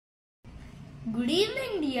Good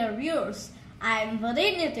evening, dear viewers. I am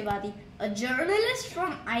Varenya Tiwari, a journalist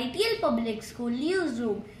from ITL Public School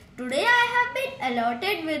Newsroom. Today I have been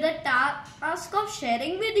allotted with the task of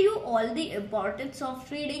sharing with you all the importance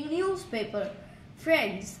of reading newspaper.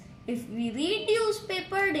 Friends, if we read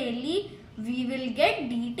newspaper daily, we will get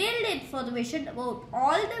detailed information about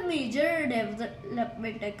all the major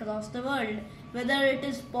development across the world, whether it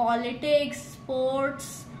is politics,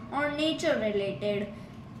 sports or nature related.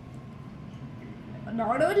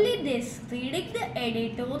 Not only this, reading the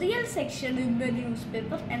editorial section in the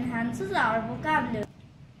newspaper enhances our vocabulary.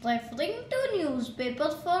 Referring to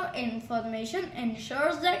newspapers for information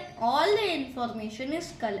ensures that all the information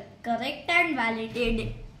is correct and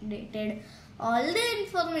validated. All the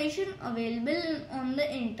information available on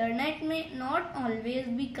the internet may not always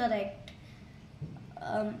be correct.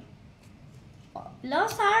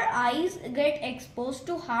 Plus, our eyes get exposed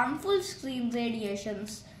to harmful screen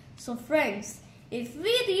radiations. So friends, if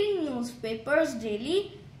we read newspapers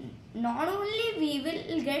daily, not only we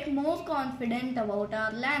will get more confident about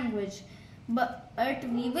our language, but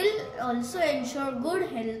we will also ensure good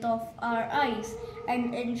health of our eyes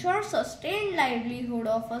and ensure sustained livelihood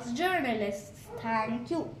of us journalists.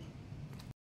 Thank you.